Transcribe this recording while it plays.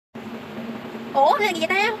Ủa đây là gì vậy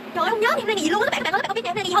ta? Trời ơi không nhớ thì đây là gì luôn á các bạn ơi, các bạn có biết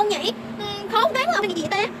đây là gì không nhỉ? Khó đoán là gì vậy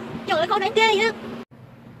ta? Trời ơi khó đoán ghê vậy.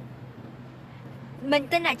 Mình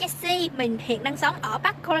tên là Jessie, mình hiện đang sống ở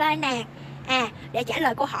Bắc Carolina. Để trả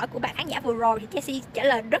lời câu hỏi của bạn khán giả vừa rồi thì Jessie trả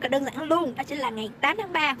lời rất là đơn giản luôn, đó chính là ngày 8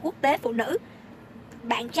 tháng 3 Quốc tế Phụ nữ.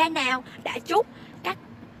 Bạn trai nào đã chúc các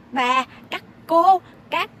bà, các cô,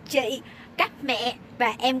 các chị, các mẹ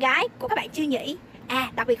và em gái của các bạn chưa nhỉ?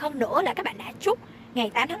 Đặc biệt hơn nữa là các bạn đã chúc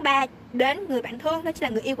ngày 8 tháng 3 đến người bạn thương, đó chính là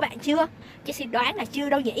người yêu của bạn chưa? Jessie đoán là chưa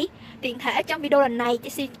đâu nhỉ? Tiện thể trong video lần này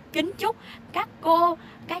Jessie kính chúc các cô,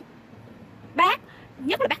 các bác,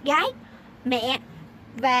 nhất là bác gái, mẹ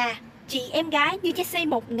và chị em gái như Jessie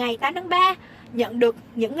một ngày 8 tháng 3 nhận được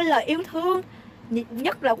những cái lời yêu thương,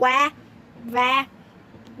 nhất là quà và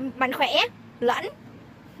mạnh khỏe lẫn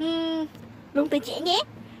luôn tuổi trẻ nhé.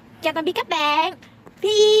 Chào tạm biệt các bạn.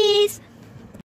 Peace.